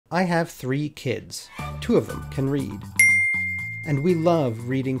I have 3 kids. 2 of them can read. And we love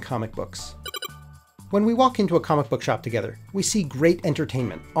reading comic books. When we walk into a comic book shop together, we see great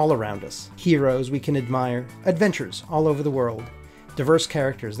entertainment all around us. Heroes we can admire, adventures all over the world, diverse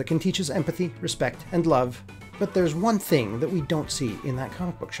characters that can teach us empathy, respect, and love. But there's one thing that we don't see in that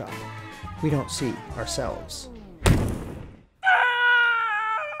comic book shop. We don't see ourselves.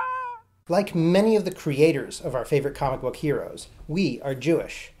 Like many of the creators of our favorite comic book heroes, we are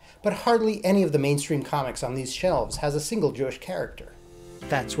Jewish. But hardly any of the mainstream comics on these shelves has a single Jewish character.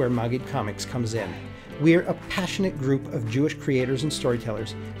 That's where Maggid Comics comes in. We're a passionate group of Jewish creators and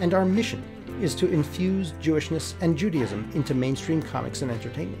storytellers, and our mission is to infuse Jewishness and Judaism into mainstream comics and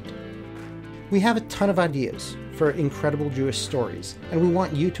entertainment. We have a ton of ideas for incredible Jewish stories, and we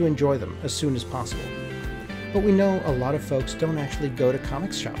want you to enjoy them as soon as possible. But we know a lot of folks don't actually go to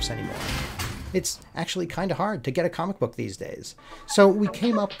comics shops anymore. It's actually kind of hard to get a comic book these days. So we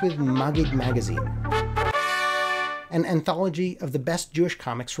came up with Maggid Magazine, an anthology of the best Jewish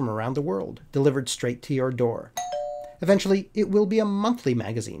comics from around the world, delivered straight to your door. Eventually, it will be a monthly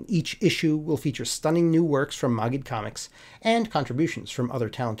magazine. Each issue will feature stunning new works from Maggid Comics and contributions from other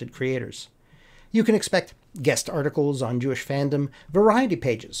talented creators. You can expect guest articles on Jewish fandom, variety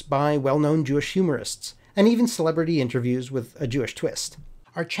pages by well-known Jewish humorists, and even celebrity interviews with a Jewish twist.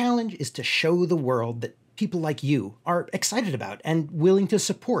 Our challenge is to show the world that people like you are excited about and willing to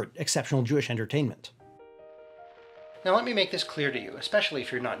support exceptional Jewish entertainment. Now let me make this clear to you, especially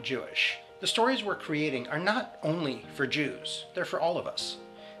if you're not Jewish. The stories we're creating are not only for Jews, they're for all of us.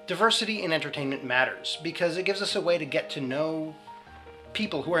 Diversity in entertainment matters because it gives us a way to get to know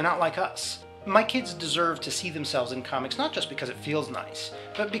people who are not like us. My kids deserve to see themselves in comics not just because it feels nice,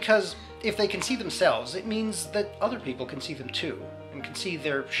 but because if they can see themselves, it means that other people can see them too, and can see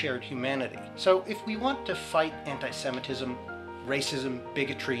their shared humanity. So if we want to fight anti-Semitism, racism,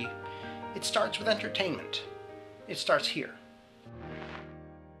 bigotry, it starts with entertainment. It starts here.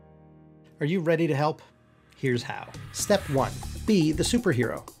 Are you ready to help? Here's how. Step 1. Be the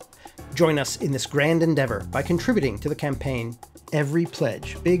superhero. Join us in this grand endeavor by contributing to the campaign. Every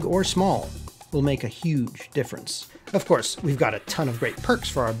pledge, big or small, will make a huge difference. Of course, we've got a ton of great perks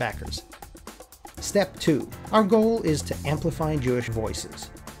for our backers. Step 2. Our goal is to amplify Jewish voices.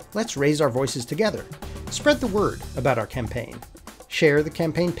 Let's raise our voices together. Spread the word about our campaign. Share the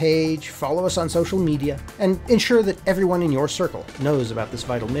campaign page, follow us on social media, and ensure that everyone in your circle knows about this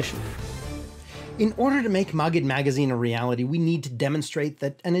vital mission. In order to make Maggid Magazine a reality, we need to demonstrate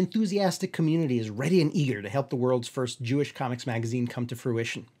that an enthusiastic community is ready and eager to help the world's first Jewish comics magazine come to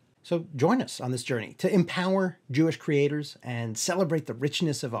fruition. So join us on this journey to empower Jewish creators and celebrate the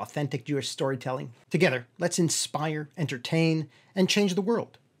richness of authentic Jewish storytelling. Together, let's inspire, entertain, and change the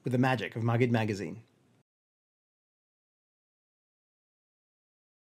world with the magic of Maggid Magazine.